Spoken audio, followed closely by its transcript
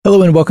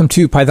and welcome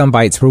to Python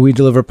Bytes, where we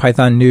deliver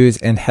Python news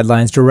and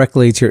headlines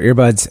directly to your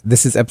earbuds.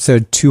 This is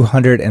episode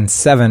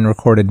 207,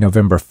 recorded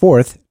November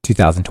 4th,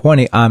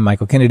 2020. I'm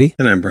Michael Kennedy.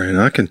 And I'm Brian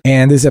Ocken.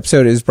 And this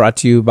episode is brought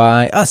to you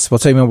by us. We'll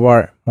tell you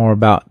more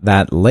about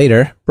that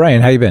later.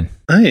 Brian, how you been?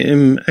 I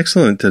am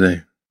excellent today.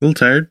 A little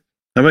tired.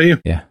 How about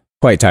you? Yeah,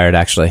 quite tired,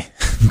 actually.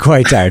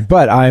 Quite tired,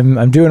 but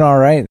I'm doing all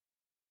right.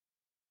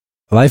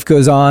 Life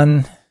goes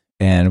on.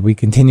 And we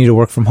continue to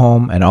work from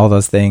home and all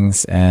those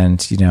things.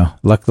 And,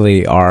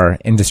 luckily our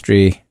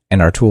industry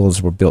and our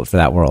tools were built for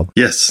that world.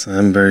 Yes,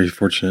 I'm very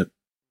fortunate.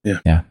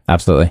 Yeah,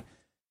 absolutely.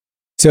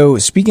 So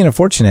speaking of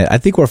fortunate, I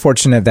think we're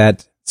fortunate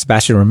that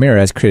Sebastian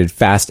Ramirez created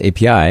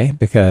FastAPI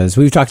because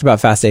we've talked about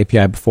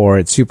FastAPI before.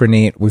 It's super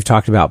neat. We've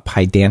talked about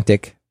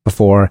Pydantic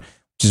before,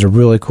 which is a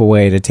really cool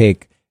way to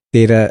take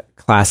data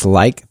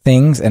class-like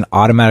things and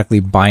automatically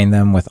bind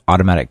them with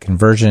automatic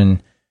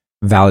conversion,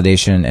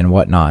 validation, and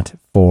whatnot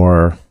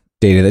for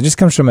data that just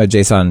comes from a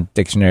JSON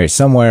dictionary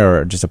somewhere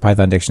or just a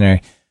Python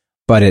dictionary,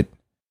 but it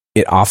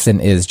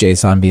often is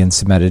JSON being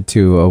submitted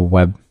to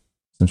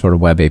some sort of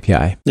web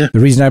API. Yeah.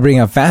 The reason I bring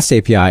up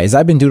FastAPI is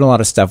I've been doing a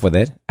lot of stuff with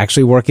it,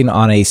 actually working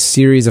on a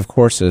series of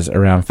courses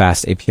around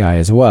FastAPI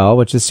as well,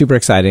 which is super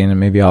exciting, and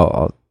maybe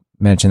I'll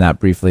mention that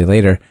briefly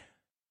later.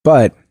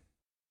 But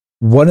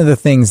one of the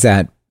things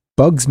that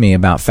bugs me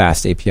about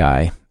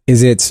FastAPI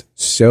is it's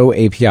so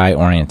API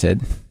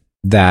oriented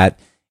that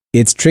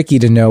it's tricky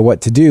to know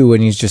what to do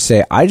when you just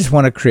say, I just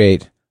want to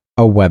create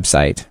a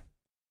website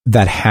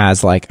that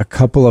has like a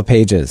couple of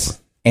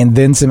pages and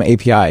then some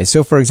APIs.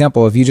 So for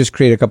example, if you just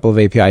create a couple of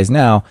APIs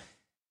now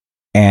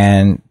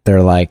and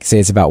they're like,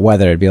 say it's about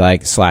weather, it'd be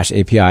like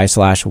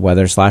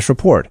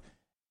 /API/weather/report,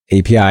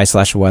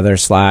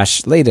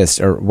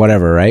 API/weather/latest or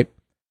whatever, right?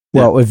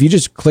 Yeah. Well, if you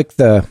just click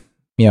and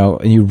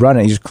you run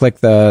it, you just click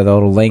the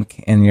little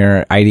link in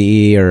your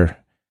IDE or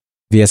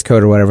VS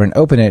Code or whatever and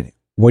open it,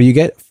 what do you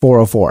get?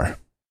 404.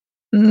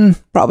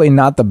 Probably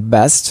not the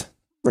best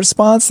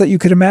response that you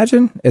could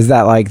imagine. Is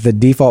that like the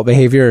default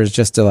behavior is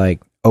just to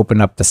like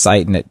open up the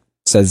site and it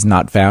says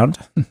not found.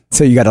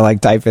 So you got to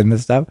like type in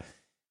this stuff.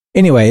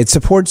 Anyway, it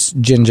supports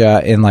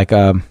Jinja in like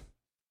a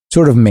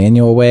sort of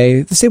manual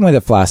way, the same way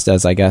that Flask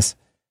does, I guess,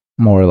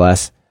 more or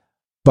less.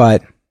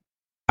 But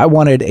I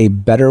wanted a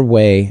better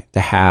way to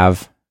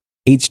have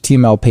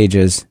HTML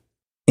pages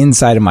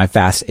inside of my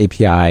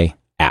FastAPI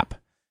app,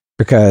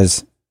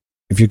 because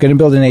if you're going to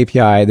build an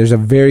API, there's a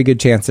very good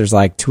chance there's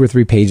like 2 or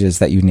 3 pages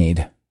that you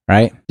need,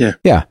 right? Yeah.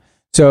 Yeah.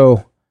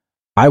 So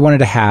I wanted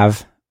to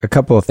have a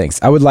couple of things.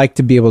 I would like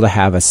to be able to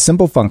have a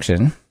simple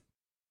function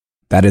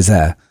that is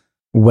a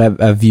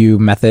view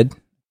method.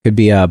 Could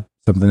be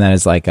something that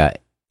is like a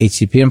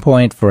HTTP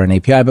endpoint for an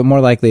API, but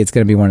more likely it's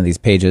going to be one of these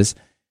pages.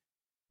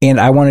 And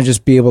I want to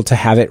just be able to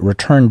have it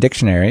return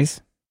dictionaries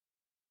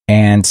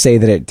and say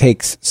that it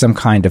takes some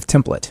kind of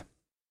template,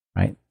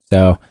 right?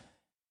 So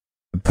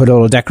put a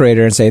little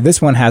decorator and say,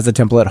 this one has the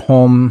template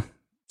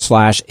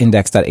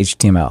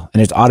home/index.html.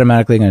 And it's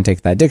automatically going to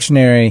take that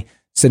dictionary,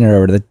 send it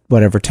over to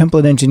whatever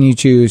template engine you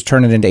choose,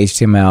 turn it into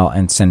HTML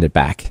and send it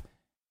back.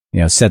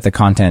 Set the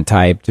content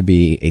type to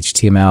be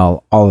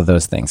HTML, all of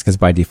those things, because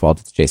by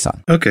default it's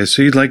JSON. Okay,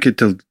 so you'd like it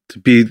to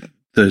be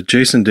the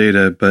JSON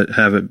data, but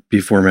have it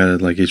be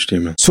formatted like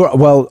HTML. So,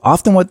 well,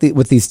 often with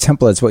these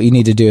templates, what you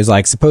need to do is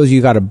like, suppose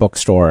you got a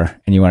bookstore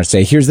and you want to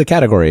say, here's the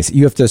categories.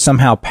 You have to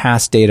somehow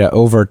pass data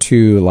over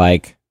to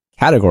like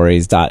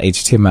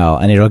categories.html,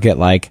 and it'll get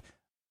like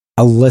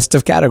a list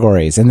of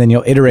categories, and then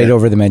you'll iterate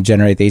over them and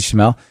generate the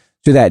HTML.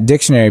 So that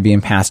dictionary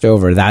being passed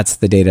over, that's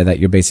the data that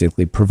you're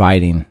basically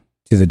providing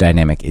to the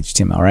dynamic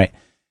HTML, right?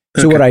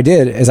 So what I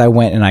did is I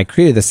went and I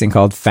created this thing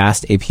called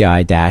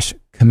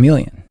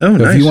FastAPI-Chameleon. Oh,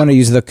 so nice. if you want to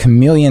use the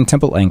Chameleon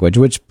template language,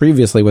 which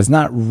previously was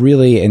not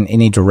really in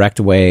any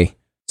direct way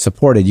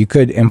supported, you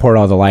could import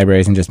all the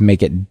libraries and just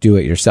make it do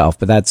it yourself,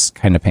 but that's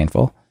kind of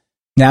painful.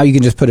 Now you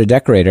can just put a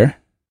decorator,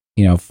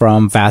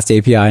 from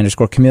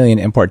FastAPI_Chameleon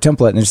import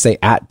template and just say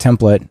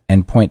 @template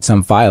and point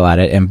some file at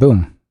it, and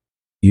boom,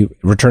 you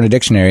return a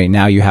dictionary.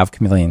 Now you have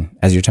Chameleon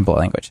as your template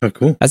language. Oh,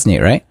 cool. That's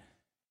neat, right?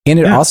 And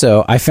it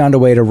also, I found a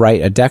way to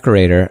write a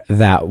decorator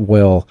that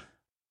will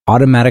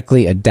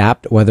automatically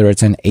adapt whether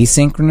it's an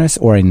asynchronous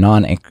or a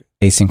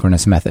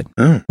non-asynchronous method,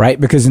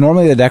 right? Because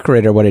normally the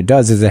decorator, what it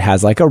does is it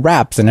has like a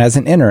wraps and it has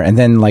an inner, and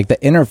then like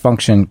the inner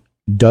function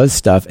does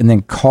stuff and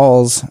then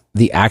calls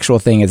the actual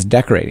thing it's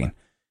decorating.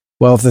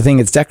 Well, if the thing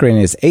it's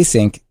decorating is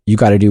async, you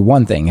got to do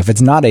one thing. If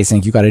it's not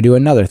async, you got to do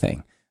another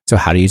thing. So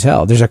how do you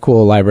tell? There's a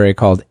cool library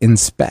called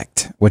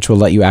inspect, which will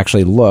let you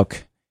actually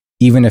look,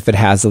 even if it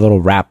has a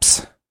little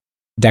wraps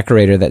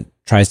decorator that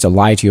tries to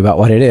lie to you about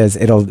what it is,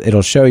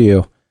 it'll show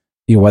you,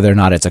 whether or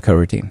not it's a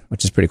coroutine,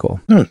 which is pretty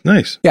cool. Oh,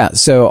 nice. Yeah.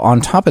 So on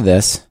top of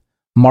this,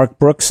 Mark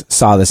Brooks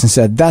saw this and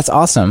said, that's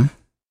awesome,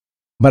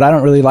 but I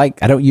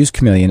don't use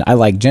Chameleon. I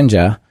like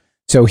Jinja.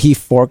 So he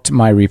forked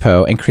my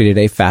repo and created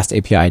a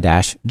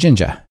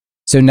FastAPI-Jinja.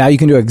 So now you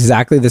can do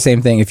exactly the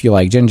same thing if you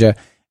like Jinja.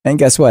 And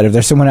guess what? If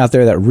there's someone out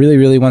there that really,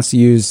 really wants to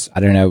use,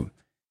 Django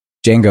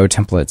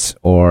templates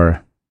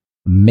or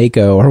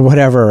Mako or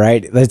whatever,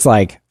 right? It's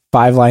like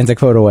 5 lines of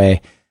code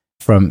away.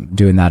 from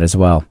doing that as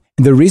well.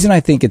 The reason I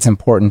think it's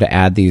important to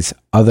add these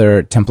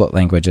other template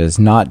languages,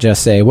 not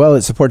just say, well,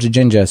 it supports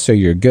Jinja, so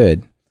you're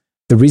good.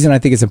 The reason I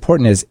think it's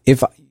important is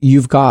if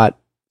you've got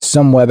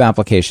some web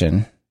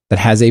application that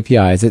has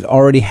APIs, it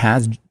already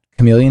has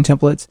Chameleon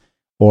templates,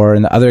 or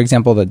in the other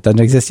example that doesn't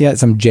exist yet,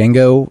 some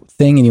Django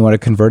thing, and you want to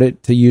convert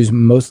it to use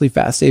mostly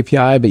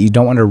FastAPI, but you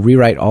don't want to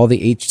rewrite all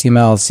the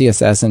HTML,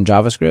 CSS, and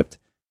JavaScript.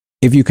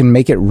 If you can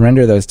make it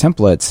render those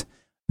templates,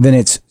 then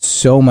it's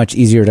so much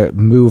easier to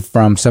move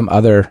from some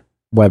other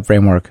web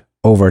framework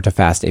over to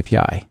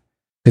FastAPI.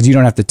 Because you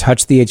don't have to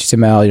touch the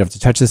HTML, you don't have to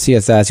touch the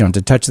CSS, you don't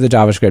have to touch the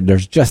JavaScript.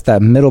 There's just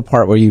that middle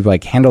part where you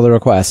like handle the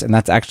request, and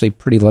that's actually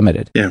pretty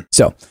limited. Yeah.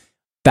 So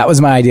that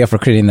was my idea for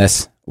creating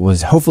this,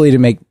 was hopefully to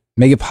make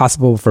it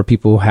possible for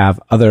people who have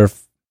other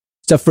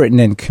stuff written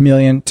in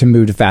Chameleon to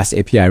move to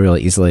FastAPI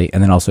really easily,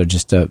 and then also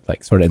just to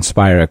like sort of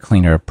inspire a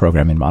cleaner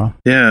programming model.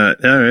 Yeah,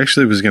 I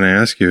actually was going to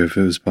ask you if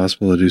it was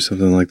possible to do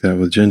something like that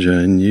with Jinja,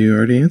 and you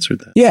already answered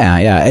that.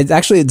 Yeah.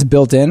 It's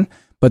built in,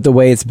 but the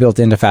way it's built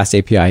into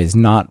FastAPI is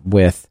not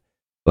with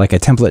like a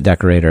template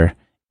decorator.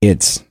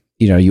 It's,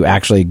 you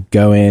actually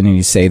go in and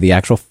you say the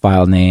actual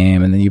file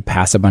name, and then you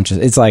pass a bunch of,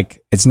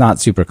 it's not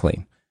super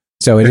clean.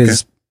 So it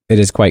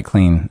is quite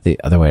clean the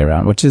other way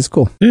around, which is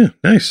cool. Yeah,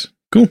 nice.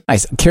 Cool.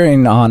 Nice.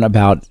 Carrying on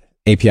about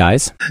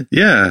APIs.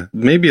 Yeah,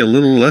 maybe a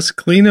little less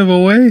clean of a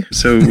way.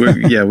 So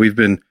we've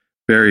been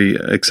very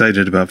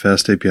excited about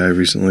FastAPI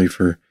recently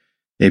for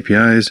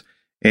APIs.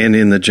 And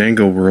in the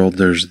Django world,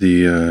 there's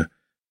the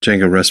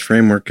Django REST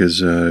framework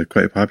is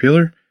quite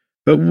popular.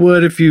 But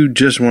what if you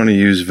just want to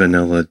use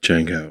vanilla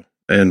Django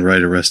and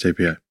write a REST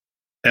API?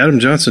 Adam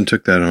Johnson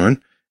took that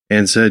on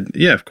and said,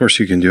 yeah, of course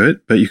you can do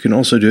it, but you can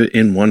also do it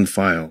in one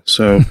file.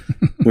 So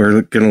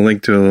we're going to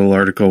link to a little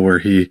article where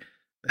he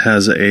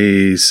has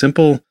a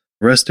simple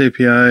REST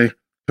API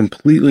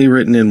completely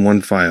written in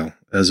one file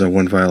as a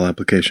one file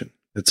application.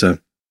 It's a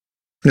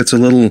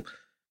little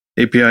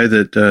API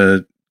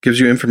that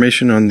gives you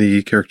information on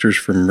the characters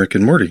from Rick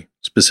and Morty,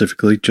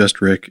 specifically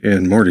just Rick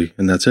and Morty,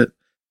 and that's it.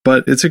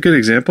 But it's a good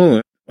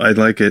example. I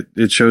like it.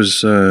 It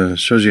shows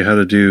you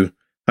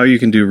how you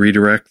can do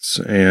redirects.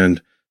 And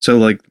so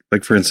like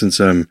for instance,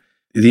 the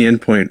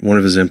endpoint, one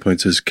of his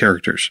endpoints is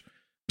characters.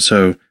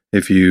 So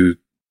if you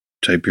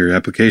type your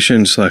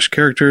application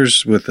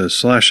 /characters with a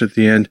slash at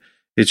the end,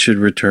 it should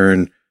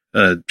return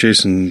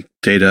JSON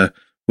data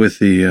with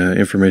the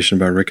information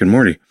about Rick and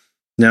Morty.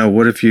 Now,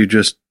 what if you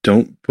just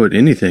don't put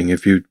anything?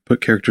 If you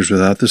put characters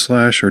without the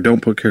slash, or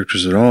don't put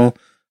characters at all,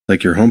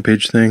 like your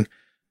homepage thing,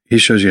 he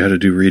shows you how to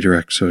do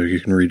redirect, so you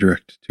can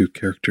redirect to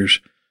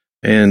characters.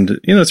 And,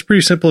 it's a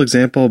pretty simple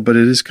example, but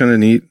it is kind of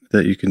neat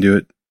that you can do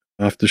it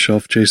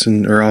off-the-shelf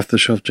JSON or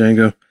off-the-shelf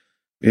Django.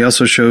 He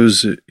also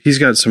shows he's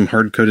got some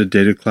hard-coded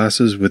data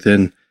classes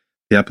within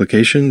the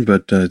application,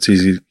 but it's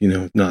easy,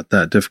 not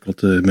that difficult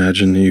to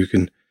imagine. You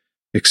can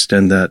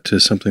extend that to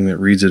something that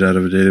reads it out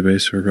of a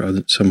database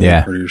or some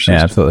other part of your system.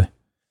 Yeah, absolutely.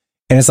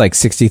 And it's like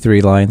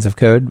 63 lines of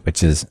code,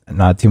 which is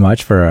not too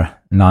much for a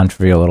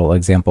non-trivial little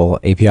example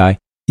API.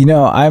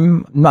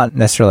 I'm not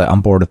necessarily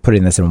on board with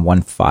putting this in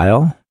one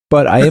file,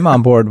 but I am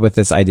on board with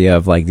this idea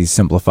of like these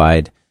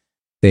simplified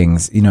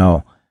things.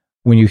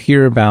 When you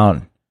hear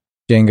about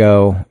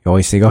Django, you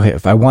always think, okay,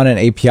 if I want an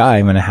API,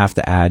 I'm going to have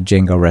to add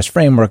Django REST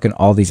framework and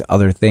all these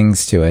other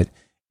things to it.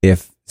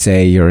 If,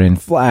 say, you're in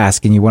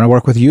Flask and you want to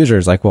work with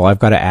users, like, well, I've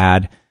got to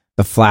add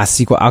the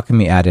Flask SQL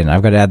Alchemy add-in.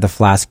 I've got to add the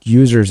Flask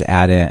users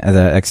add-in,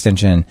 the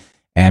extension,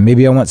 and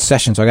maybe I want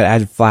session, so I got to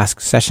add Flask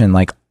session.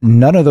 Like,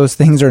 none of those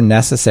things are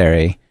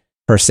necessary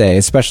per se,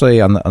 especially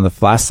on the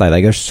Flask side.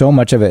 Like, there's so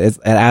much of it. It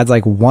adds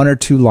like 1 or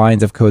 2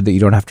 lines of code that you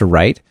don't have to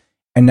write.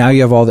 And now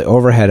you have all the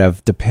overhead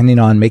of depending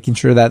on making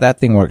sure that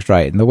thing works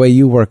right. And the way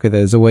you work with it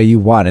is the way you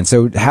want. And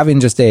so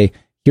having just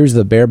here's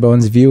the bare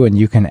bones view and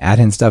you can add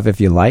in stuff if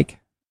you like,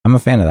 I'm a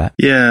fan of that.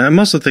 Yeah, I'm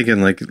also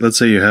thinking like, let's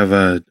say you have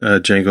a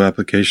Django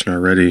application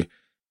already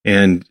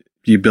and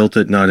you built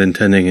it not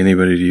intending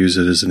anybody to use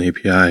it as an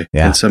API.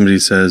 Yeah. And somebody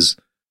says,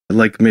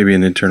 like maybe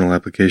an internal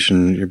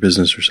application, your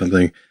business or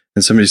something,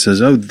 and somebody says,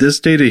 oh,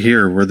 this data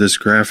here where this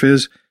graph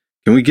is,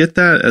 can we get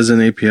that as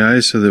an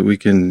API so that we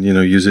can,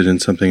 use it in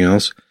something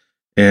else?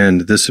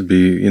 And this would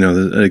be,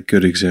 a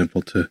good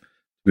example to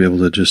be able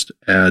to just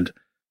add.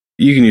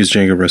 You can use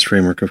Django REST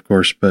framework, of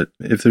course, but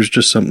if there's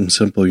just something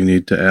simple you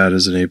need to add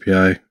as an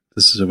API,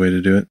 this is a way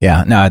to do it.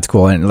 Yeah, no, it's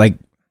cool. And like,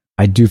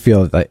 I do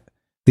feel like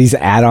these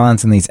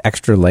add-ons and these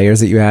extra layers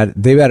that you add,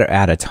 they better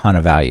add a ton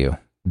of value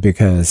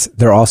because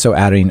they're also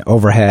adding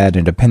overhead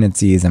and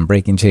dependencies and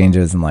breaking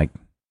changes and like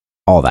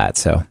all that.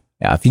 So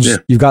yeah,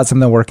 if you've got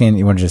something working,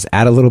 you want to just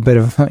add a little bit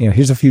of,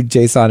 here's a few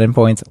JSON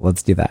endpoints.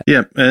 Let's do that.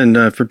 Yeah.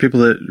 And for people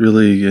that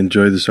really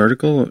enjoy this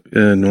article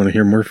and want to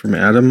hear more from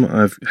Adam,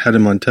 I've had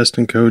him on Test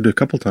and Code a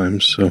couple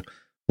times. So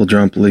we'll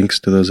drop links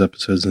to those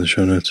episodes in the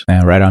show notes.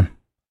 Yeah, right on.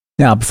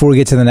 Now, before we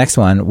get to the next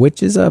one,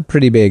 which is a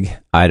pretty big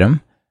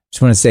item,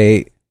 just want to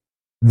say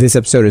this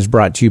episode is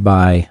brought to you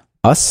by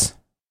us,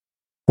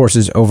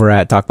 courses over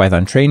at Talk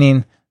Python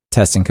Training.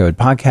 Testing Code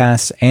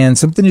podcast, and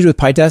something to do with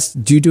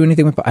PyTest. Do you do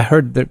anything with? I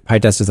heard that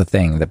PyTest is a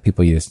thing that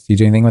people use. Do you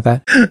do anything with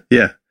that?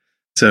 Yeah.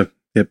 So,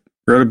 yep.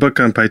 Wrote a book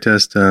on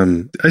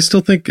PyTest. I still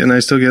think, and I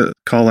still get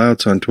call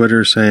outs on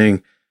Twitter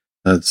saying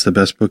it's the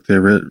best book they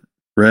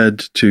read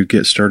to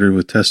get started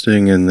with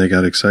testing, and they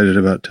got excited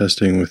about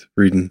testing with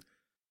reading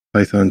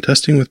Python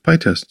testing with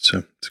PyTest.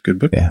 So it's a good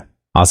book. Yeah.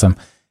 Awesome.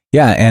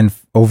 Yeah. And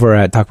over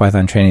at Talk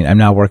Python Training, I'm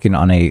now working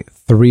on a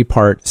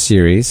 3-part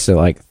series. So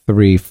like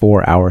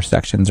 3-4 hour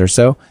sections or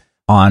so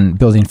on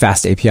building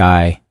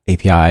FastAPI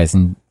APIs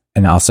and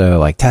also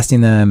like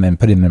testing them and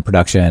putting them in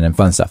production and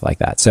fun stuff like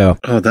that. So,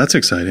 oh, that's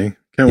exciting.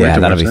 Can't wait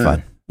to that'll watch be that.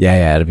 fun.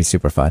 Yeah, it'll be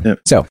super fun.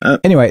 Yep. So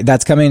anyway,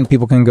 that's coming.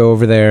 People can go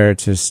over there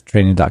to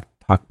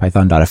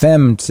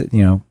training.talkpython.fm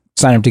to,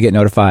 sign up to get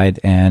notified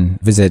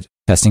and visit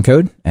Testing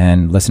Code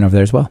and listen over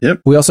there as well.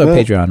 Yep. We also have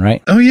Patreon,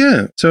 right? Oh,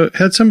 yeah. So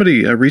had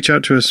somebody reach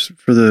out to us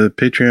for the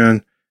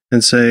Patreon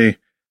and say,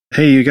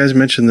 hey, you guys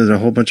mentioned that a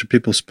whole bunch of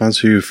people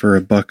sponsor you for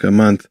 $1 a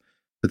month,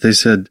 but they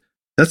said,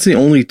 that's the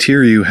only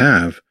tier you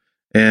have.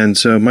 And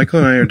so Michael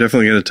and I are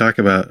definitely going to talk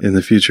about in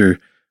the future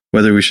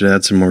whether we should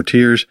add some more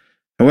tiers.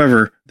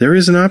 However, there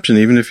is an option,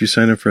 even if you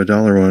sign up for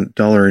 $1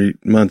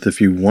 a month.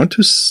 If you want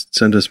to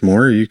send us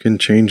more, you can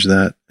change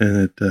that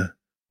and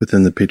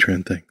within the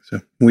Patreon thing. So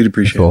we'd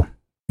appreciate it.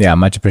 Yeah,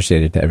 much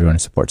appreciated to everyone who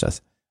supports us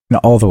in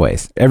all the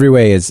ways. Every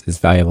way is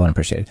valuable and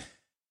appreciated.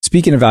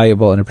 Speaking of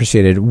valuable and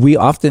appreciated, we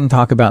often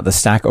talk about the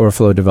Stack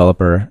Overflow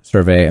Developer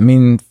Survey. I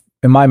mean,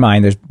 in my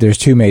mind, there's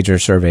 2 major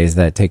surveys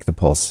that take the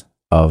pulse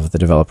of the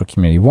developer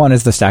community. One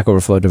is the Stack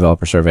Overflow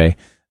Developer Survey.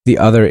 The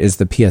other is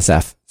the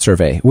PSF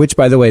survey, which,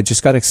 by the way,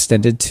 just got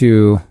extended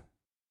to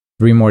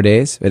 3 more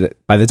days.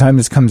 By the time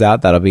this comes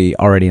out, that'll be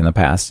already in the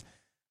past.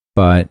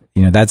 But,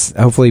 that's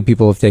hopefully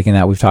people have taken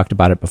that. We've talked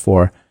about it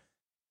before.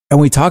 And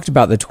we talked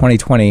about the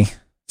 2020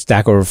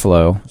 Stack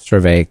Overflow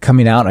survey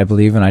coming out, I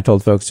believe, and I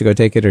told folks to go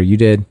take it, or you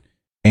did.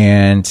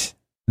 And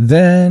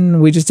then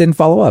we just didn't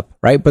follow up,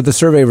 right? But the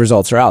survey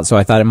results are out. So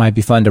I thought it might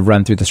be fun to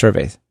run through the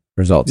survey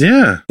results.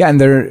 Yeah. Yeah.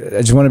 And I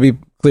just want to be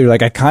clear,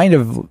 like I kind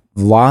of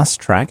lost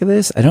track of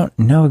this. I don't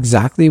know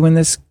exactly when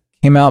this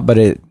came out, but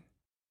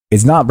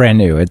it's not brand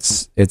new.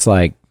 It's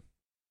like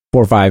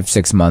 4, 5,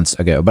 6 months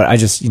ago. But I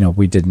just,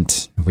 we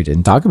didn't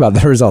talk about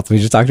the results. We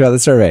just talked about the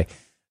survey.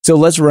 So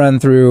let's run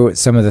through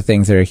some of the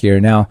things that are here.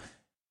 Now,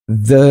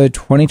 the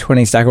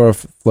 2020 Stack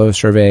Overflow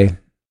survey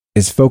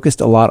is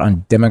focused a lot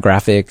on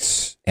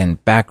demographics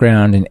and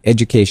background and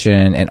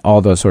education and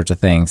all those sorts of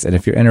things. And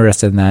if you're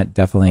interested in that,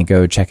 definitely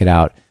go check it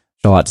out.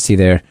 There's a lot to see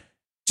there.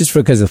 Just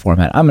because of the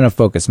format, I'm going to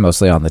focus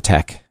mostly on the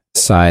tech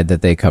side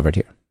that they covered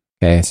here.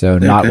 Okay, so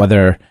not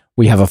whether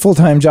we have a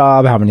full-time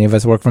job, how many of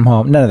us work from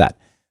home, none of that.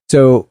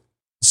 So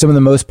some of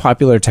the most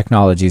popular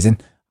technologies,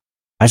 and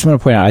I just want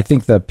to point out, I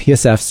think the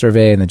PSF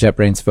survey and the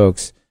JetBrains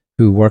folks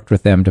who worked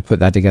with them to put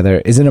that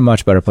together is in a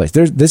much better place.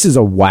 This is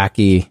a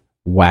wacky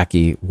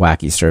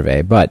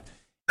survey, but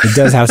it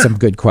does have some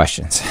good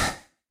questions.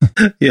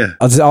 Yeah.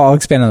 I'll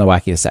expand on the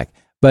wacky in a sec.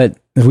 But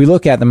if we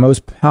look at the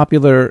most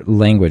popular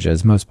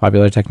languages, most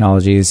popular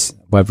technologies,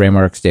 web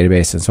frameworks,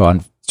 database, and so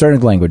on,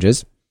 certain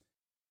languages,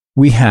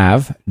 we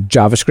have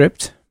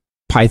JavaScript,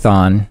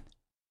 Python,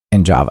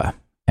 and Java.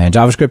 And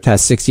JavaScript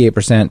has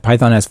 68%,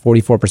 Python has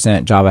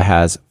 44%, Java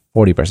has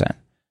 40%.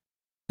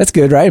 That's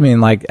good, right? I mean,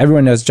 like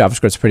everyone knows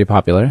JavaScript's pretty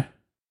popular.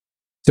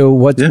 So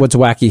what's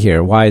wacky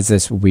here? Why is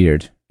this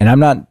weird? And I'm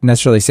not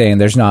necessarily saying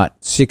there's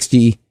not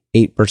 68%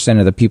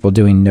 of the people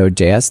doing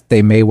Node.js.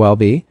 They may well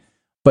be.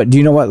 But do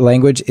you know what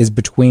language is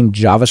between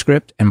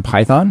JavaScript and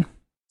Python?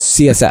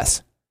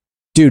 CSS.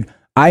 Dude,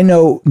 I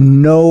know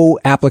no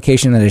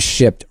application that is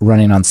shipped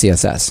running on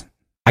CSS.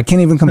 I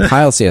can't even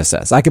compile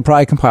CSS. I could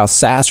probably compile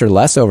Sass or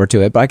less over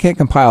to it, but I can't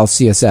compile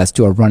CSS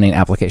to a running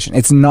application.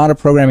 It's not a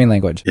programming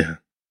language. Yeah.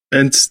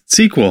 And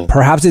SQL.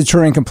 Perhaps it's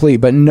Turing complete,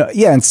 but no,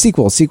 yeah, and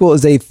SQL. SQL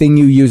is a thing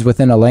you use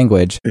within a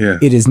language. Yeah.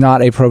 It is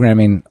not a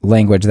programming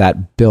language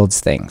that builds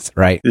things,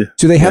 right? Yeah.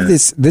 So they have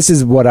this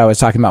is what I was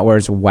talking about where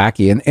it's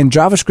wacky. And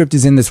JavaScript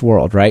is in this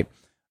world, right?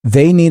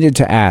 They needed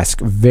to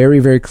ask very,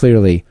 very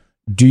clearly,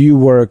 do you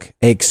work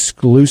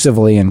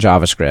exclusively in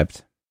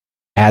JavaScript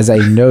as a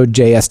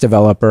Node.js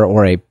developer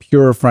or a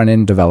pure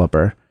front-end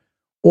developer?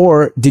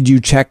 Or did you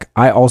check,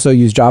 I also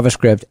use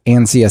JavaScript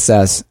and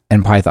CSS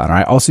and Python, or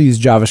I also use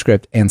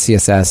JavaScript and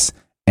CSS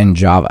and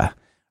Java,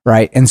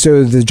 right? And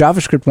so the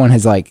JavaScript one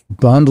has like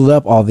bundled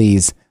up all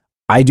these,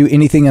 I do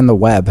anything in the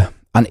web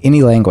on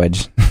any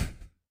language,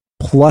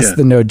 plus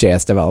the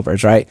Node.js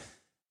developers, right?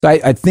 So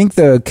I think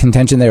the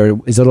contention there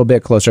is a little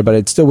bit closer, but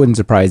it still wouldn't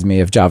surprise me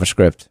if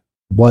JavaScript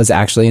was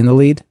actually in the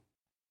lead.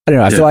 I don't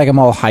know. I feel like I'm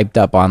all hyped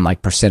up on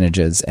like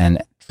percentages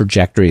and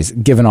trajectories,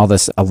 given all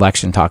this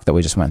election talk that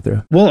we just went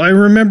through. Well, I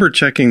remember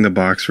checking the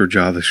box for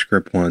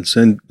JavaScript once,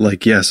 and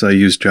like, yes, I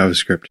use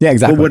JavaScript. Yeah,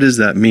 exactly. But what does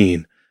that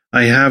mean?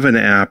 I have an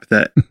app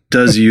that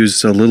does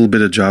use a little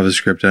bit of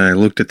JavaScript, and I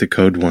looked at the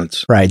code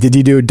once. Right. Did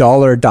you do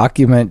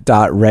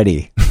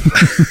 $document.ready?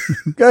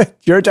 Good.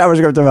 You're a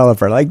JavaScript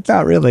developer. Like,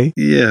 not really.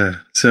 Yeah.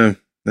 So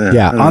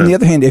Yeah. On the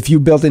other hand, if you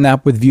built an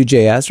app with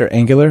Vue.js or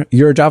Angular,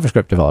 you're a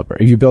JavaScript developer.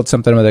 If you built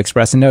something with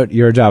Express and Note,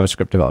 you're a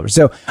JavaScript developer.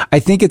 So I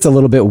think it's a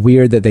little bit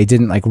weird that they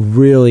didn't like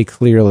really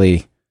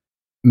clearly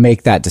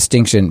make that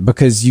distinction,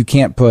 because you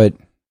can't put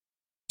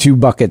two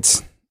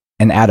buckets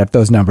and add up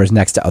those numbers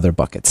next to other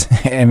buckets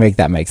and make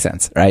that make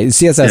sense, right?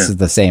 CSS is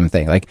the same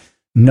thing. Like,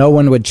 no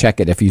one would check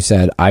it if you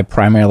said, I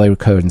primarily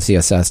code in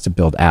CSS to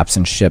build apps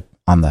and ship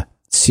on the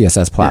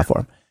CSS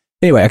platform.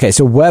 Anyway, okay,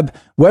 so web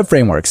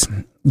frameworks.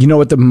 You know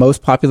what the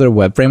most popular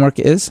web framework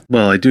is?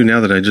 Well, I do now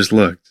that I just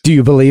looked. Do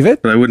you believe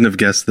it? But I wouldn't have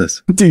guessed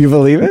this. Do you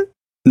believe it?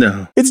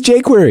 No. It's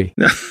jQuery.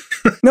 No.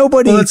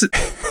 Nobody. Well,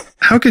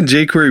 how can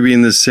jQuery be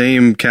in the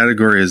same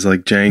category as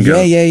like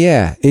Django?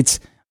 Yeah. It's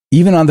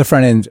even on the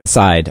front end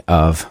side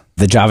of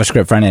the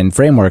JavaScript front end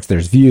frameworks.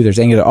 There's Vue, there's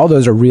Angular. All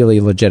those are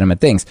really legitimate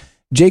things.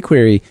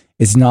 jQuery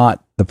is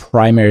not the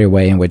primary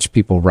way in which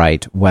people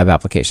write web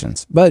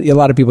applications, but a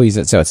lot of people use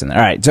it, so it's in there.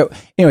 All right. So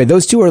anyway,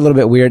 those two are a little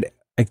bit weird.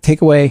 Like,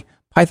 takeaway,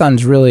 Python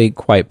is really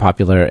quite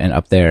popular and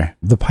up there.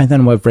 The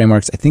Python web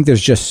frameworks, I think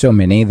there's just so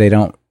many, they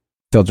don't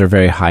filter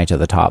very high to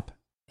the top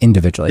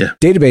individually. Yeah.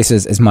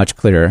 Databases is much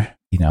clearer.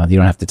 You don't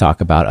have to talk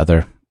about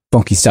other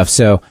funky stuff.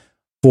 So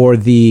for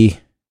the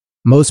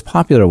most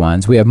popular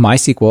ones, we have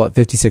MySQL at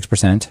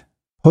 56%,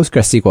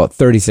 PostgreSQL at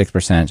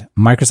 36%,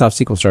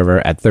 Microsoft SQL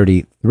Server at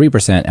 33%,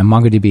 and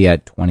MongoDB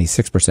at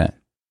 26%,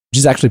 which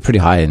is actually pretty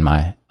high in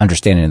my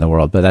understanding of the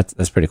world, but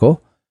that's pretty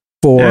cool.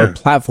 For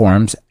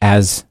platforms,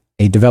 as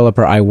a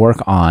developer I work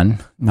on,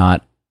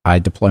 not I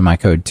deploy my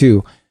code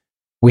to,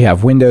 we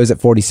have Windows at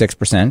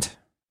 46%,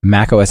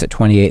 Mac OS at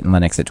 28%, and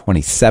Linux at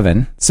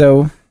 27%.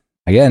 So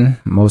again,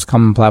 most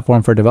common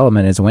platform for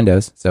development is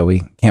Windows, so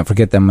we can't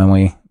forget them when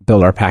we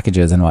build our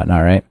packages and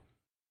whatnot, right?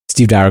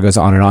 Steve Dyer goes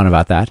on and on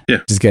about that,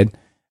 which is good.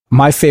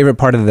 My favorite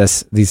part of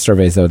these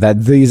surveys, though,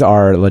 that these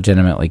are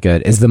legitimately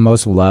good, is the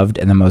most loved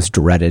and the most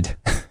dreaded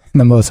and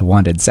the most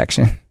wanted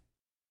section.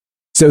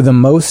 So the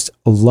most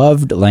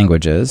loved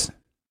languages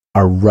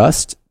are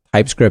Rust,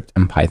 TypeScript,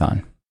 and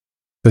Python.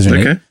 Those are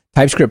neat.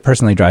 TypeScript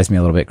personally drives me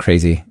a little bit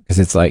crazy because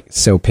it's like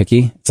so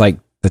picky. It's like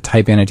the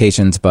type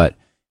annotations, but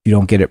if you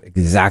don't get it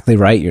exactly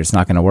right, you're just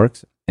not going to work.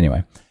 So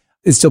anyway,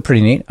 it's still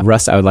pretty neat.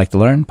 Rust, I would like to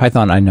learn.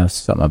 Python, I know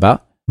something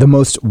about. The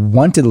most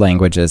wanted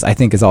languages, I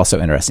think, is also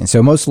interesting.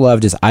 So most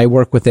loved is I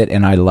work with it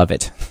and I love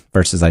it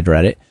versus I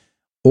dread it.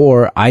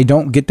 Or I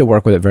don't get to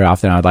work with it very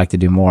often. I would like to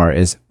do more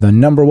is the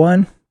number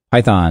one,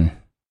 Python.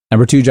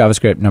 Number two,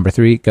 JavaScript. Number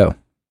three, Go.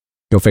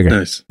 Go figure.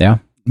 Nice. Yeah.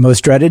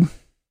 Most dreaded,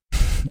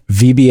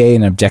 VBA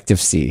and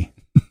Objective-C.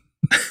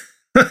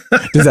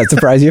 Does that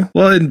surprise you?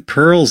 Well, in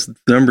Perl's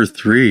number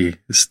three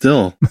is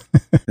still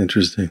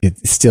interesting.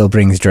 It still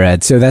brings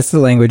dread. So that's the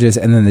languages.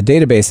 And then the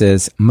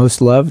databases,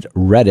 most loved,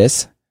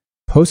 Redis,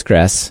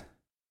 Postgres,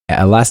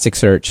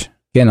 Elasticsearch.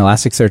 Again,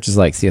 Elasticsearch is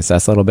like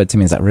CSS a little bit to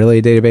me. Is that really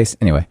a database?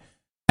 Anyway,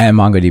 and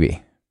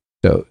MongoDB.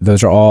 So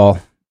those are all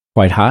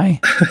quite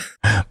high.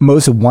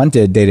 Most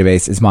wanted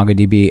database is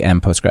MongoDB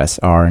and Postgres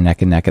are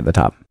neck and neck at the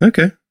top.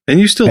 Okay. And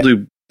you still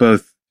do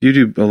both. You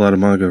do a lot of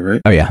Mongo,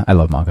 right? Oh, yeah. I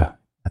love Mongo.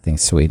 I think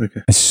it's sweet.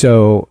 Okay. It's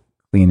so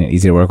clean and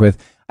easy to work with.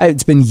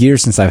 It's been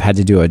years since I've had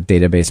to do a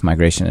database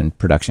migration in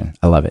production.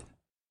 I love it.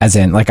 As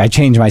in, like, I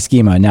change my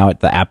schema, and now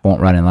the app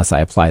won't run unless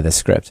I apply this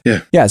script.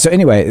 Yeah. So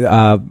anyway,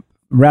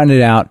 round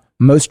it out,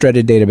 most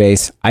dreaded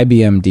database,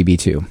 IBM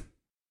DB2.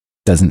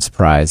 Doesn't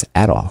surprise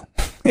at all.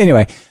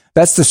 Anyway,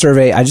 that's the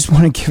survey. I just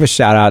want to give a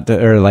shout out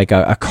to, or like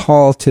a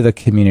call to the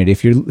community.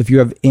 If you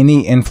have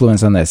any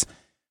influence on this,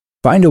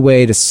 find a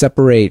way to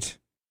separate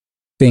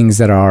things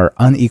that are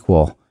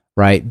unequal,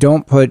 right?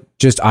 Don't put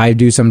just I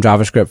do some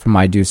JavaScript from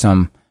I do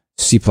some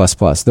C++.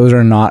 Those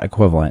are not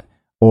equivalent.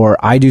 Or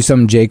I do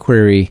some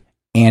jQuery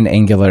and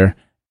Angular,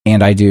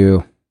 and I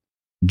do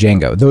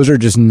Django. Those are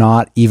just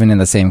not even in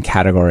the same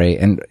category,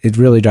 and it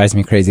really drives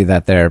me crazy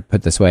that they're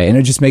put this way. And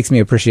it just makes me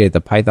appreciate the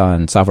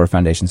Python Software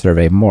Foundation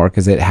survey more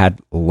because it had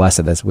less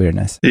of this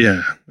weirdness.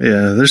 Yeah.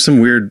 There's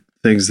some weird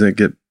things that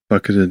get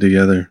bucketed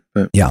together,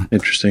 but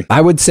interesting.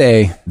 I would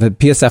say the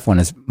PSF one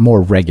is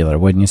more regular,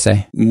 wouldn't you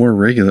say? More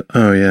regular.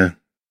 Oh, yeah.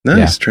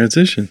 Nice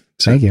transition.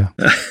 So, thank you.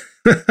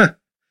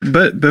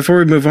 But before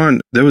we move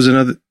on, there was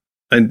another...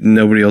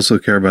 nobody else will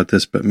care about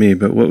this but me,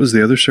 but what was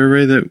the other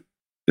survey that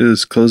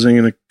is closing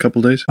in a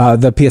couple days?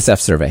 The PSF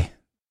survey.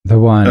 The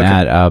one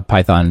at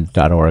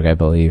python.org, I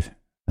believe.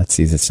 Let's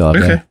see, is it still up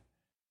there?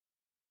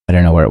 I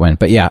don't know where it went,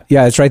 but yeah,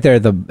 it's right there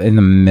in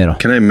the middle.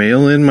 Can I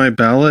mail in my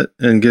ballot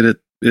and get it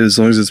as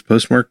long as it's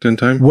postmarked in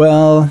time?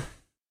 Well,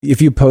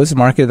 if you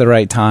postmark it at the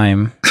right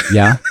time,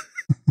 yeah.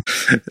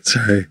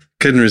 Sorry,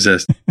 couldn't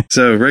resist.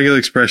 So regular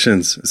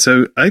expressions.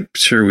 So I'm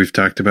sure we've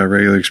talked about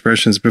regular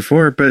expressions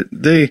before, but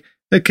they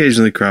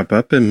occasionally crop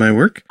up in my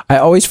work. I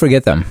always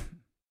forget them.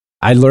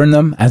 I learn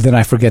them and then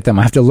I forget them.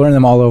 I have to learn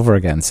them all over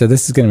again. So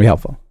this is going to be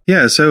helpful.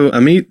 Yeah. So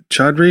Amit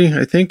Chaudhry,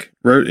 I think,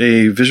 wrote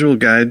a visual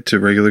guide to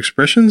regular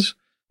expressions.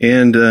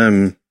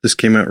 And this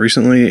came out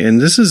recently.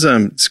 And this is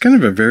it's kind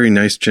of a very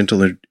nice,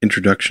 gentle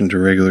introduction to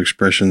regular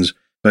expressions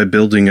by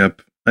building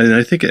up. And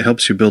I think it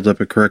helps you build up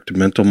a correct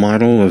mental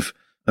model of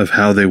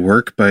how they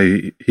work.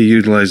 He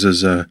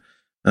utilizes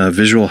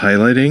visual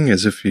highlighting,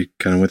 as if you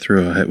kind of went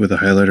through with a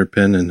highlighter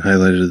pen and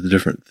highlighted the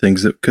different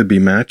things that could be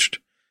matched.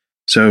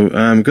 So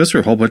it goes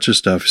through a whole bunch of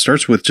stuff. It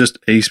starts with just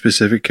a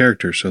specific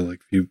character. So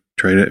like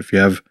if you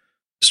have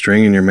a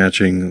string and you're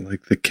matching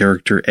like the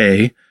character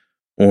A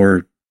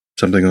or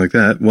something like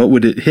that, what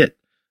would it hit?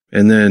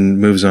 And then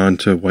moves on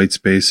to white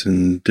space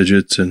and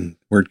digits and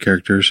word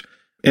characters.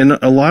 And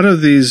a lot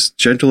of these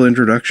gentle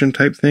introduction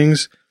type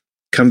things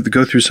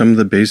go through some of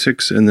the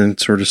basics and then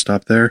sort of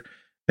stop there.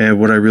 And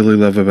what I really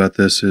love about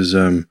this is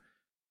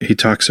he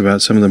talks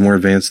about some of the more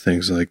advanced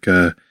things like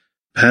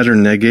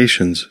pattern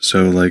negations.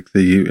 So like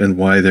and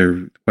why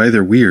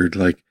they're weird.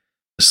 Like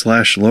 /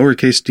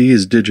 lowercase d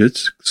is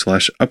digits,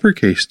 /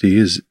 uppercase d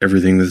is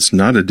everything that's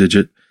not a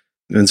digit.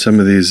 And some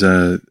of these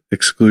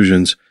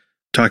exclusions,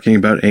 talking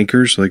about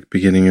anchors, like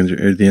beginning and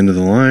at the end of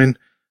the line,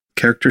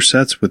 character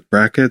sets with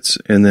brackets,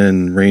 and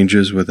then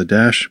ranges with a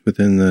dash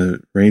within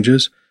the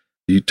ranges.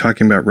 You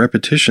talking about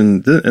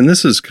repetition, and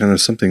this is kind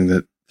of something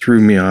that threw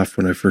me off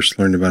when I first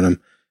learned about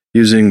them.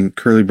 Using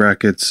curly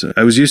brackets,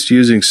 I was used to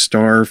using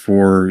star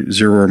for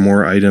 0 or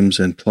more items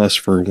and plus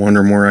for 1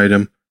 or more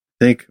item,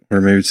 I think,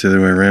 or maybe it's the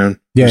other way around.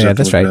 Yeah,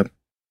 that's right. Yeah,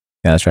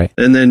 that's right.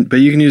 And then, but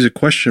you can use a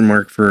question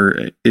mark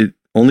for it.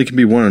 Only can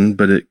be 1,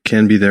 but it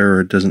can be there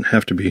or it doesn't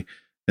have to be.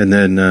 And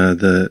then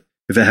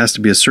if it has to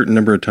be a certain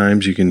number of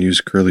times, you can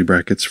use curly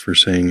brackets for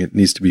saying it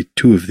needs to be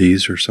 2 of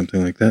these or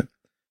something like that.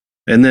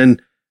 And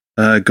then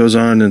it goes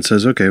on and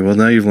says, okay, well,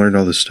 now you've learned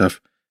all this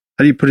stuff.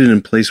 How do you put it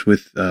in place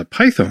with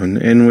Python?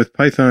 And with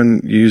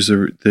Python, you use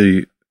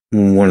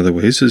one of the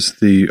ways is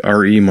the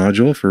RE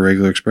module for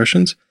regular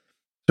expressions.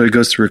 So it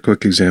goes through a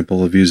quick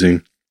example of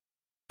using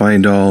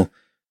find all,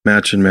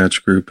 match and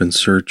match group, and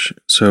search.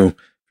 So if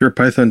you're a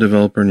Python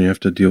developer and you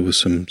have to deal with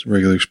some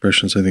regular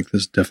expressions, I think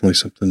this is definitely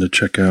something to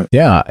check out.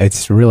 Yeah,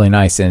 it's really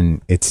nice,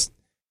 and it's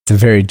a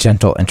very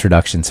gentle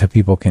introduction, so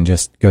people can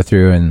just go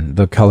through and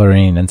the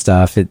coloring and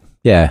stuff.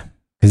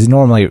 Because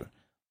normally a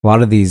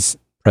lot of these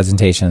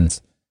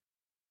presentations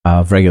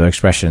of regular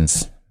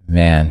expressions,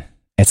 man,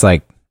 it's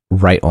like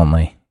write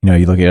only.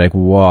 You look at it like,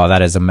 whoa,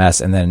 that is a mess,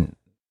 and then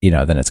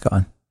then it's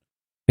gone.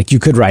 Like you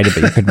could write it,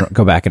 but you could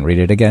go back and read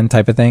it again,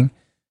 type of thing.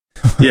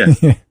 Yeah.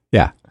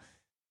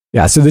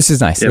 Yeah, so this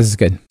is nice. Yep. This is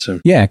good.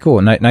 So, yeah,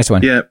 cool. Nice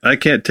one. Yeah, I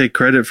can't take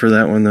credit for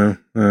that one, though.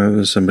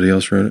 Somebody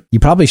else wrote it. You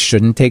probably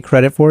shouldn't take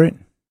credit for it,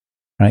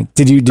 right?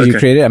 Did you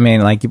create it? I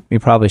mean, like, you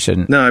probably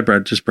shouldn't. No, I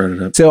just brought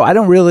it up. So I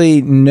don't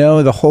really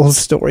know the whole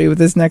story with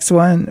this next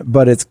one,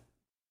 but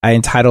I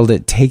entitled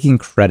it Taking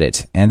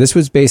Credit. And this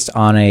was based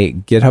on a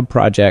GitHub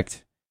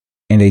project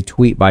and a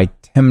tweet by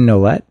Tim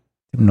Nolet.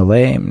 Tim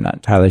Nolet, I'm not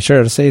entirely sure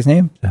how to say his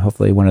name.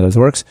 Hopefully one of those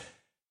works.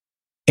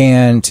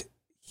 And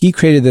he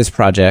created this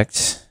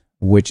project,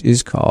 which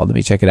is called, let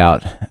me check it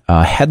out,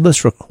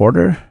 Headless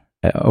Recorder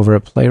over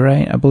at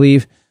Playwright, I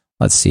believe.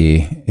 Let's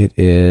see. It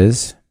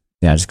is,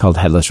 it's called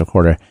Headless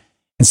Recorder.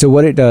 And so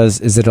what it does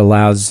is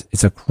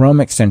it's a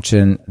Chrome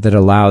extension that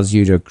allows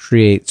you to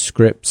create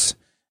scripts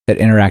that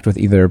interact with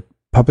either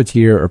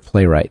Puppeteer or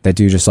Playwright that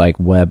do just like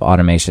web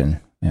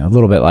automation, a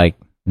little bit like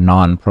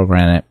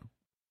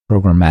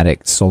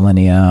non-programmatic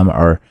Selenium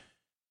or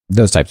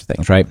those types of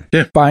things, right?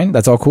 Yeah. Fine.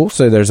 That's all cool.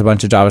 So there's a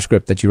bunch of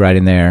JavaScript that you write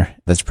in there.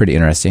 That's pretty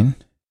interesting.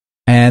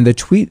 And the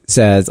tweet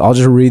says, I'll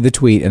just read the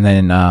tweet and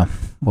then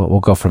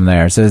we'll go from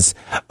there. It says,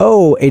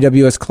 "Oh,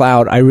 AWS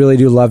Cloud, I really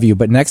do love you,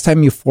 but next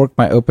time you fork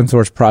my open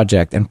source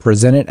project and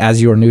present it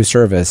as your new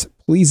service,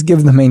 please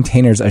give the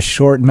maintainers a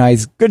short,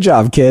 nice, good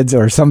job, kids,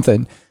 or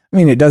something. I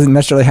mean, it doesn't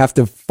necessarily have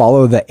to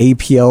follow the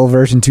APL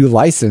version 2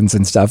 license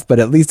and stuff, but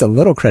at least a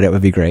little credit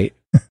would be great."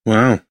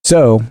 Wow.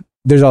 So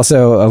there's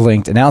also a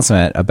linked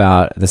announcement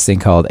about this thing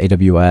called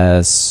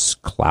AWS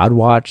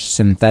CloudWatch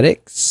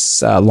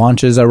Synthetics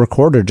launches a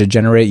recorder to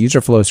generate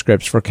user flow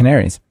scripts for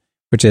canaries,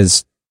 which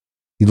is,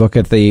 you look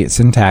at the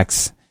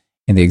syntax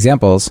in the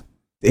examples,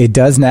 it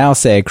does now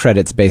say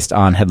credits based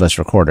on Headless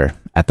Recorder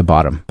at the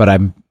bottom, but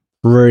I'm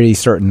pretty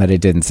certain that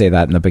it didn't say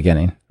that in the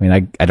beginning. I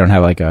mean, I don't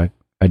have like a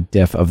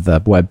diff of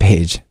the web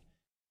page,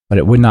 but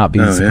it would not be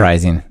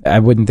surprising. Yeah. I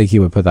wouldn't think he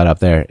would put that up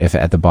there if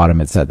at the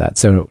bottom it said that.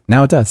 So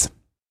now it does.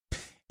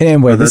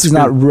 Anyway, this is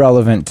not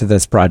relevant to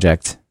this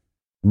project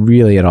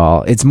really at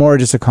all. It's more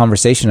just a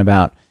conversation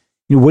about,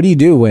 what do you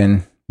do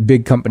when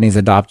big companies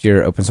adopt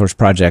your open source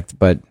project,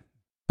 but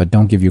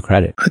don't give you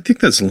credit? I think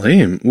that's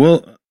lame.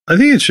 Well, I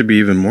think it should be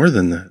even more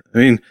than that. I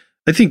mean,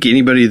 I think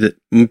anybody that,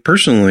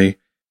 personally,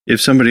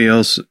 if somebody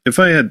else, if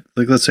I had,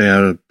 like, let's say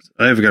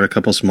I've got a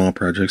couple small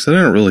projects that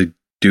I don't really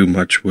do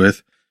much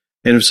with,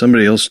 and if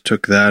somebody else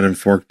took that and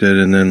forked it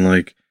and then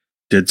like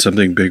did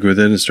something big with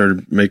it and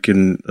started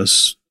making a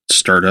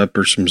startup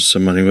or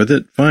some money with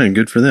it, fine,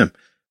 good for them.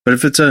 But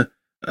if it's a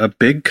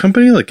big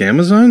company like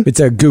Amazon,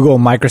 it's a Google,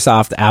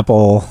 Microsoft,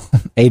 Apple,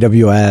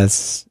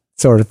 AWS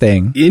sort of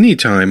thing.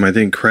 Anytime I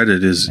think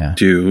credit is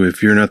due,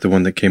 if you're not the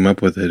one that came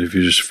up with it, if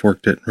you just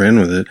forked it and ran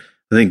with it,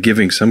 I think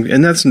giving some,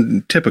 and that's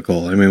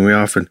typical. I mean, we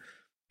often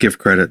give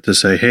credit to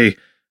say, hey,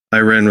 I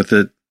ran with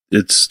it.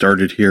 It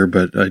started here,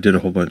 but I did a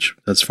whole bunch.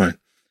 That's fine.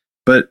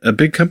 But a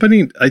big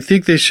company, I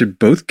think they should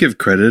both give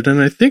credit,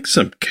 and I think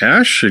some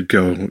cash should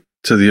go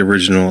to the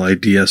original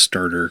idea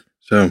starter.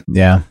 So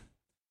yeah,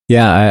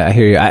 I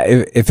hear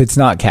you. If it's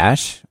not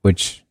cash,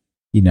 which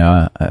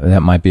that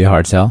might be a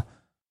hard sell.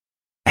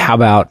 How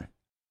about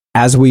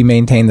as we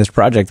maintain this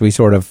project, we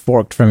sort of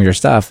forked from your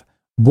stuff.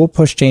 We'll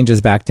push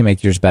changes back to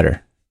make yours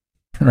better,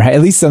 right?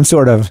 At least some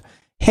sort of,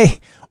 hey,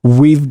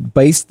 we've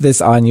based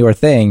this on your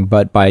thing,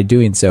 but by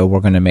doing so,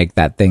 we're going to make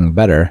that thing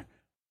better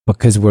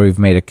because we've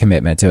made a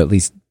commitment to at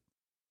least,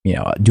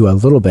 do a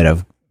little bit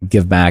of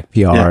give back,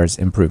 PRs,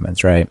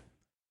 improvements, right?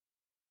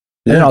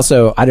 Yeah. And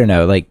also, I don't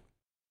know,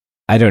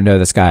 I don't know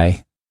this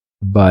guy,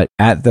 but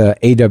at the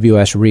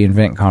AWS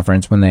reInvent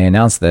conference, when they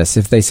announced this,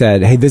 if they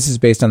said, hey, this is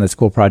based on this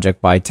cool project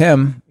by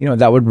Tim,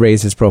 that would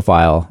raise his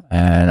profile,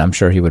 and I'm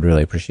sure he would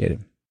really appreciate it.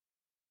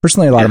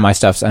 Personally, a lot of my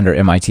stuff's under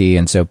MIT,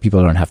 and so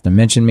people don't have to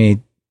mention me,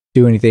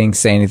 do anything,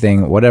 say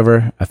anything,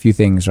 whatever. A few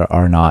things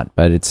are not,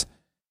 but it's,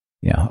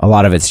 a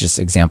lot of it's just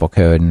example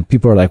code. And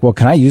people are like, well,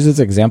 can I use this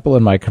example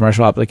in my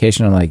commercial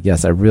application? I'm like,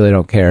 yes, I really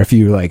don't care if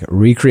you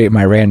recreate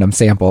my random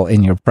sample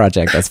in your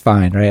project. That's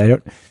fine, right? I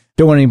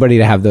don't want anybody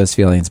to have those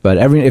feelings, but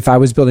if I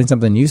was building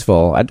something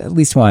useful, I'd at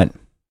least want,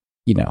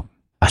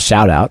 a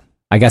shout out.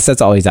 I guess that's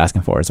all he's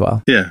asking for as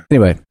well. Yeah.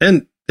 Anyway.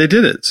 And they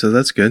did it, so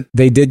that's good.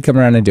 They did come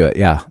around and do it.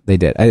 Yeah, they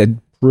did.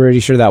 I'm pretty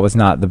sure that was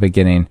not the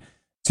beginning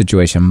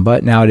situation,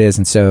 but now it is,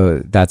 and so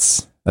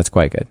that's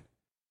quite good.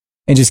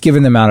 And just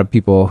given the amount of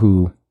people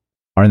who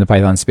are in the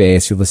Python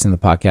space, who listen to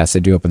the podcast,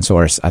 that do open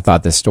source, I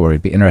thought this story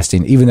would be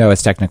interesting, even though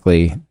it's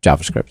technically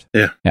JavaScript.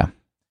 Yeah.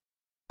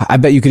 I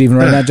bet you could even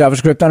run that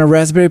JavaScript on a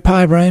Raspberry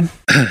Pi, Brian.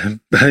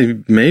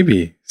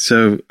 Maybe.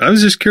 So I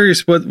was just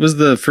curious, what was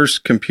the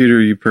first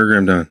computer you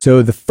programmed on?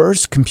 So the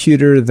first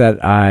computer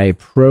that I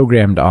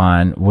programmed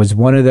on was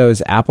one of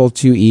those Apple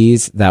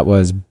IIe's that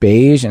was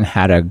beige and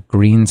had a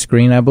green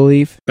screen, I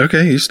believe.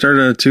 Okay, you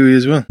started on a IIe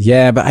as well.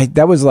 Yeah, but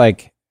that was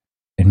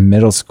in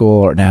middle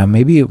school, or now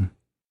maybe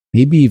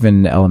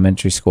even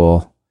elementary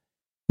school,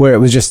 where it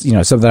was just,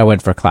 something I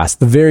went for class.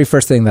 The very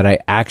first thing that I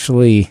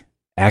actually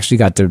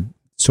got to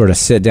sort of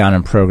sit down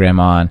and program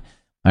on.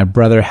 My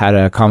brother had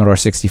a Commodore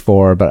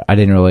 64, but I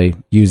didn't really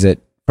use it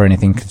for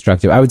anything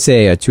constructive. I would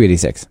say a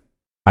 286,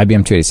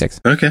 IBM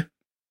 286. Okay.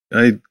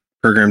 I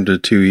programmed a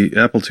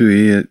Apple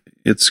IIe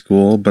at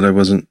school, but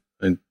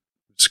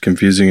it's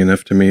confusing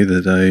enough to me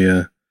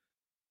that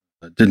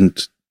I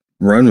didn't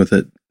run with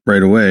it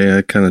right away.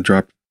 I kind of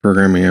dropped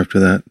programming after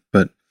that.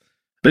 But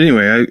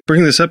anyway, I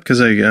bring this up because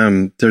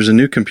there's a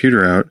new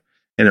computer out,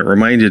 and it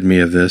reminded me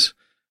of this,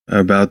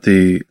 about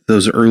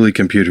those early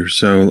computers.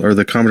 So, or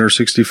the Commodore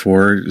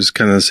 64 is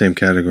kind of the same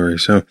category.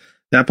 So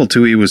the Apple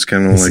IIe was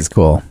kind of is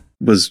cool.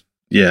 It was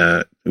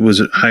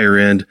higher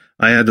end.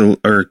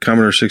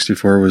 Commodore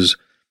 64 was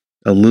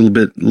a little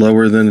bit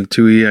lower than a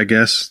IIe, I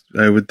guess,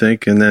 I would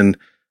think. And then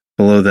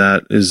below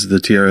that is the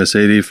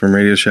TRS-80 from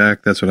Radio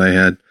Shack. That's what I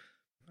had.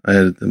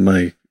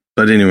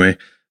 But anyway,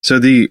 so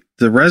the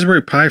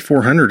Raspberry Pi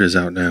 400 is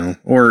out now,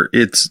 or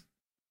it's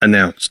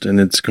announced, and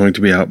it's going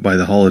to be out by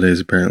the holidays,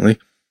 apparently.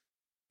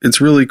 It's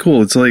really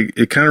cool. It's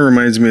it kind of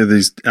reminds me of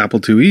these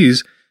Apple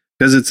IIe's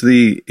because it's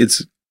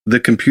the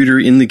computer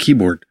in the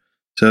keyboard.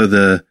 So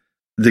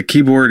the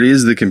keyboard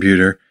is the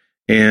computer,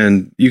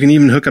 and you can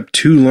even hook up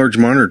two large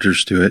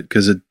monitors to it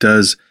because it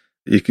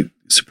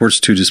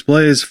supports two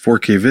displays,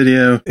 4K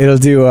video. It'll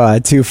do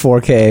 2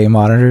 4K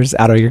monitors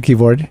out of your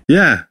keyboard.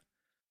 Yeah.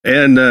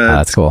 And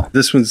that's cool.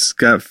 This one's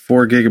got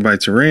 4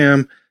 gigabytes of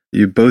RAM.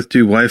 You both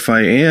do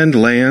Wi-Fi and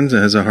LAN. It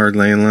has a hard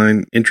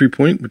landline entry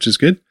point, which is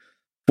good.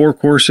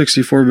 4-core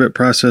 64-bit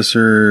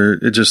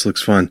processor. It just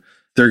looks fun.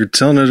 They're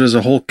selling it as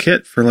a whole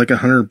kit for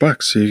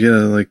 $100. So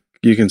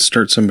you can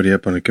start somebody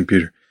up on a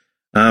computer.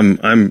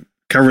 I'm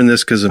covering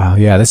this because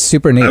that's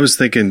super neat. I was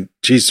thinking,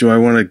 geez, do I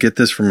want to get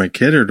this for my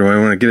kid or do I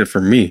want to get it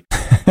for me?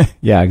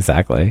 Yeah,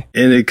 exactly.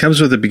 And it comes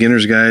with a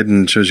beginner's guide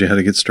and shows you how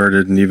to get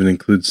started, and even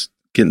includes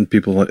getting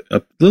people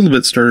a little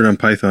bit started on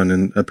Python,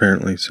 and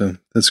apparently, so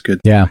that's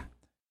good. Yeah,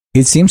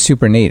 it seems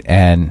super neat,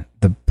 and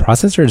the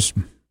processor is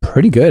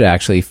pretty good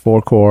actually.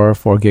 4-core,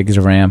 4 gigs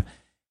of RAM,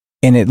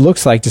 and it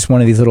looks like just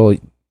one of these little,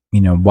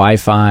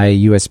 Wi-Fi,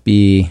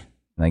 USB,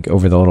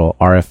 over the little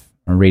RF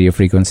radio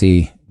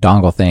frequency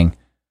dongle thing,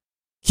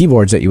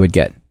 keyboards that you would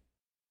get.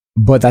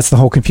 But that's the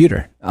whole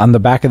computer. On the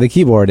back of the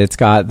keyboard, it's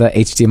got the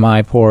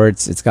HDMI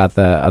ports, it's got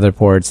the other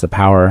ports, the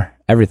power,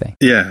 everything.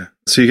 Yeah.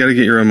 So you got to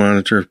get your own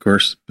monitor, of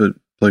course, but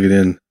plug it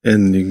in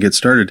and you can get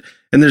started.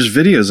 And there's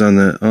videos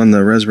on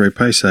the Raspberry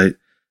Pi site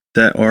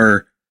that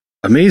are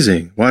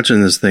amazing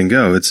watching this thing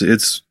go.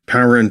 It's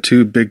powering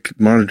 2 big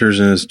monitors,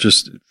 and it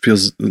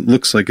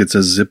looks like it's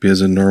as zippy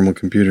as a normal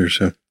computer.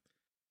 So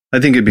I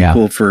think it'd be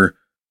cool for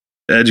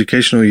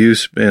educational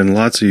use and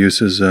lots of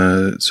uses.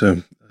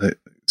 So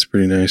it's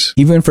pretty nice.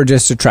 Even for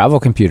just a travel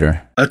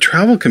computer. A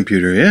travel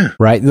computer, yeah.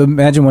 Right.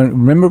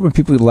 Remember when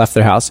people left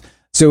their house?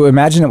 So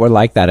imagine it were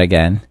like that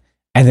again,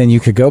 and then you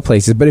could go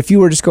places. But if you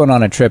were just going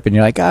on a trip and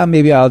you're like,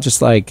 maybe I'll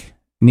just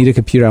need a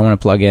computer I want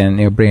to plug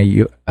in,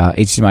 bring a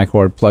HDMI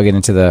cord, plug it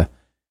into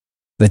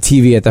the the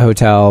TV at the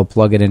hotel,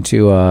 plug it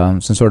into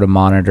some sort of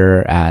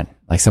monitor at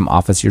like some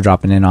office you're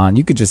dropping in on.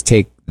 You could just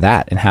take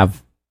that and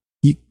have,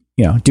 you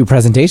know, do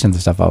presentations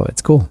and stuff of it.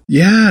 It's cool.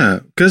 Yeah,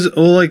 because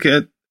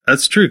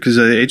that's true. Because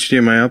the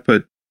HDMI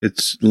output,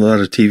 it's a lot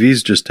of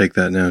TVs just take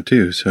that now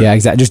too. So yeah,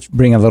 exactly. Just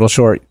bring a little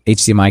short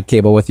HDMI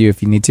cable with you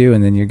if you need to,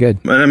 and then you're good.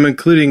 And I'm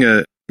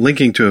including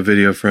linking to a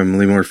video from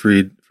Lemore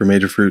Freed from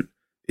Adafruit.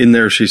 In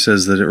there, she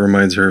says that it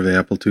reminds her of the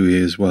Apple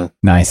IIe as well.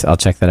 Nice. I'll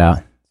check that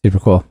out. Super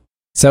cool.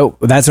 So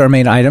that's our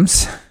main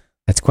items.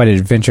 That's quite an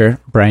adventure.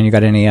 Brian, you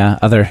got any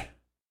other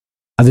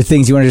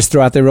things you want to just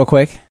throw out there real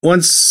quick?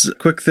 One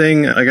quick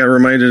thing, I got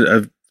reminded,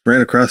 I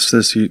ran across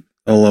this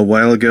a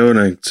while ago,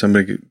 and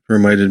somebody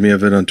reminded me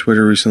of it on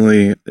Twitter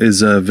recently,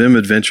 is Vim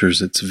Adventures.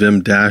 It's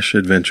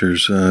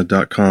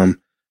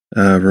vim-adventures.com.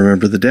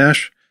 Remember the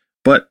dash?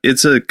 But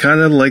it's a kind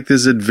of like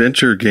this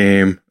adventure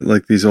game,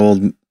 like these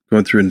old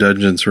going through a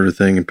dungeon sort of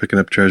thing and picking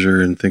up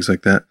treasure and things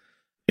like that.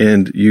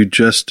 And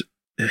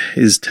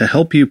is to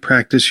help you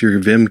practice your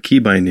Vim key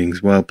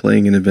bindings while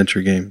playing an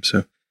adventure game.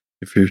 So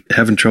if you're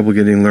having trouble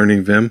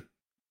learning Vim,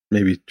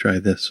 maybe try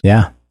this.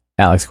 Yeah,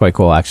 that looks quite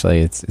cool,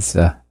 actually. It's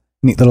a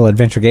neat little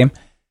adventure game.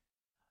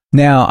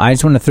 Now, I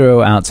just want to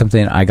throw out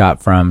something I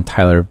got from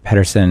Tyler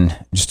Pedersen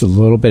just a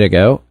little bit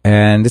ago,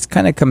 and this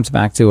kind of comes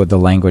back to the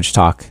language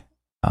talk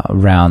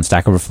around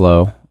Stack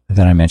Overflow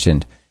that I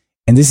mentioned.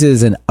 And this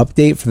is an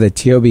update for the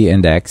TOB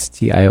index,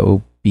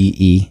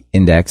 TIOBE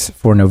index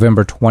for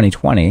November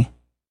 2020.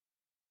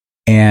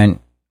 And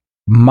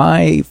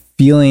my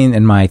feeling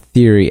and my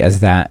theory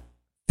is that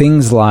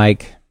things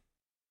like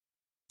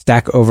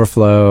Stack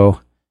Overflow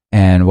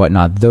and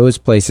whatnot, those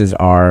places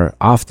are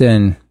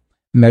often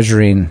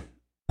measuring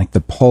like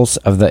the pulse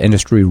of the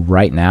industry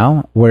right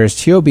now,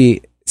 whereas TOB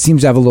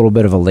seems to have a little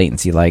bit of a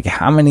latency, like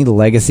how many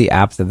legacy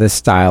apps of this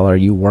style are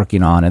you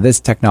working on and this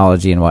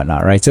technology and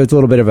whatnot, right? So it's a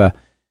little bit of a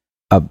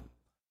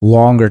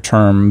longer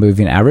term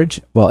moving average.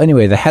 Well,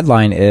 anyway, the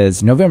headline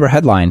is November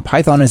headline,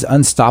 Python is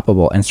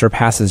unstoppable and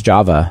surpasses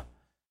Java.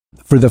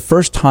 For the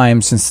first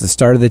time since the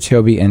start of the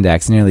TOB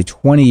index, in nearly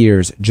 20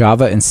 years,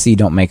 Java and C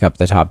don't make up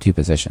the top two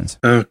positions.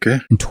 Okay.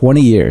 In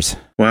 20 years.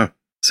 Wow.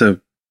 So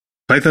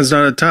Python's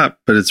not at top,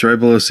 but it's right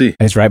below C.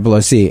 It's right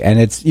below C. And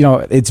it's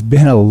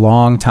been a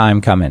long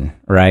time coming,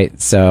 right?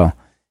 So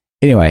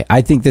anyway,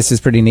 I think this is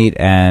pretty neat.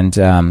 And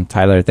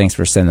Tyler, thanks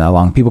for sending that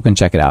along. People can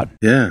check it out.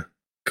 Yeah.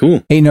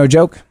 Cool. Hey, no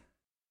joke.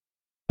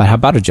 But how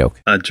about a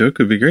joke? A joke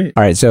would be great.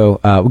 All right, so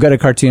we got a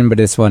cartoon, but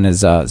this one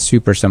is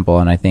super simple,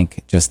 and I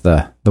think just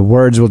the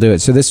words will do it.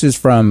 So this is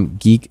from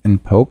Geek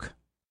and Poke,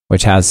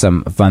 which has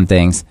some fun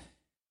things.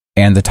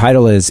 And the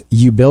title is,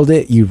 You Build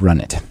It, You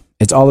Run It.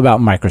 It's all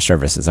about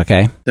microservices,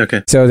 okay?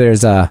 Okay. So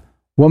there's a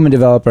woman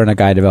developer and a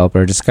guy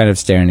developer just kind of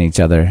staring at each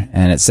other,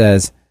 and it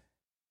says,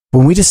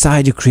 when we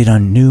decide to create a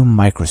new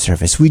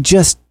microservice, we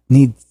just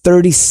need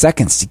 30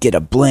 seconds to get a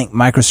blank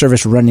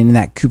microservice running in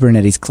that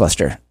Kubernetes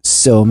cluster.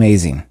 So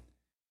amazing.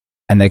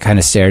 And they kind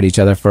of stare at each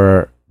other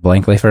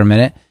blankly for a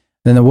minute.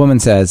 Then the woman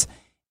says,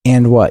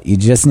 and what? You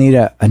just need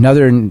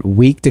another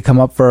week to come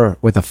up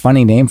with a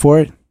funny name for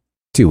it?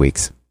 2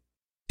 weeks.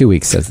 2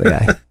 weeks, says the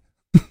guy.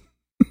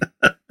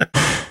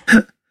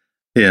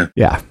 Yeah.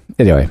 Yeah.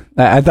 Anyway,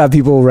 I thought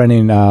people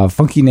running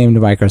funky named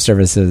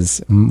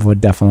microservices would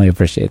definitely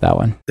appreciate that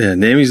one. Yeah,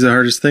 naming's the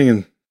hardest thing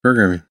in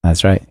programming.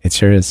 That's right. It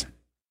sure is.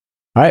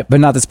 All right, but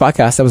not this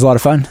podcast. That was a lot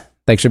of fun.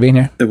 Thanks for being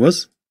here. It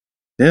was.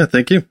 Yeah,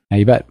 thank you. Yeah,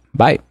 you bet.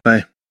 Bye.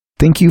 Bye.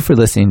 Thank you for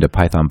listening to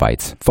Python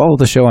Bytes. Follow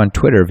the show on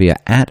Twitter via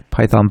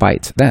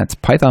 @PythonBytes. That's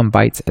Python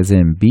Bytes as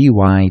in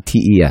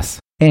BYTES.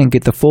 And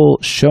get the full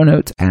show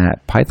notes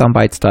at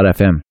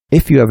pythonbytes.fm.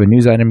 If you have a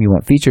news item you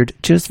want featured,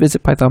 just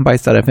visit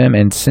pythonbytes.fm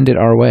and send it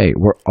our way.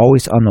 We're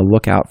always on the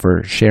lookout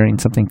for sharing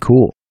something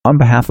cool. On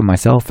behalf of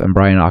myself and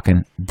Brian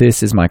Ocken,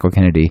 this is Michael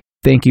Kennedy.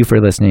 Thank you for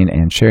listening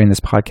and sharing this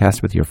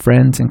podcast with your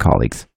friends and colleagues.